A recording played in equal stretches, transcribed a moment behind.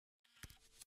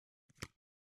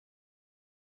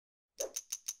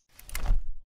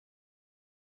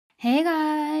Hey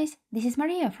guys, this is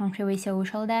Maria from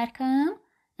freewaysocial.com,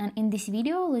 and in this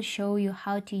video I'll show you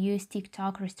how to use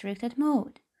TikTok restricted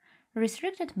mode.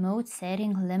 Restricted mode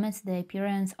setting limits the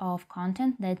appearance of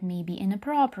content that may be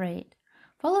inappropriate.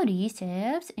 Follow these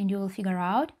steps and you will figure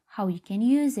out how you can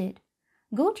use it.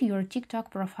 Go to your TikTok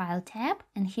profile tab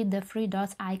and hit the three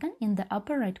dots icon in the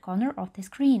upper right corner of the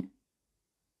screen.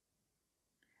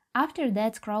 After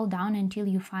that, scroll down until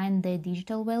you find the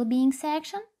Digital Wellbeing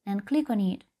section and click on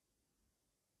it.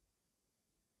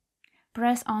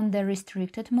 Press on the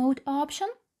restricted mode option.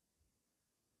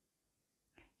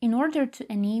 In order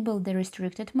to enable the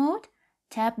restricted mode,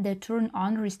 tap the Turn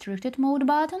on restricted mode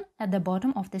button at the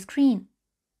bottom of the screen.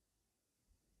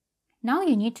 Now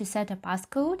you need to set a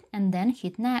passcode and then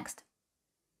hit Next.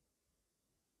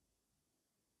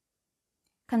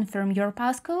 Confirm your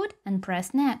passcode and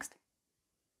press Next.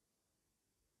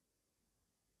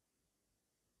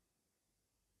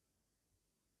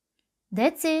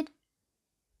 That's it.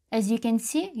 As you can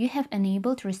see, you have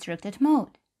enabled restricted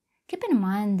mode. Keep in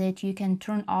mind that you can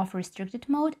turn off restricted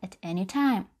mode at any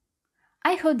time.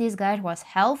 I hope this guide was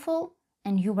helpful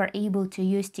and you were able to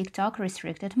use TikTok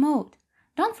restricted mode.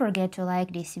 Don't forget to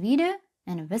like this video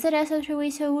and visit us at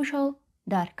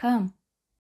freewaysocial.com.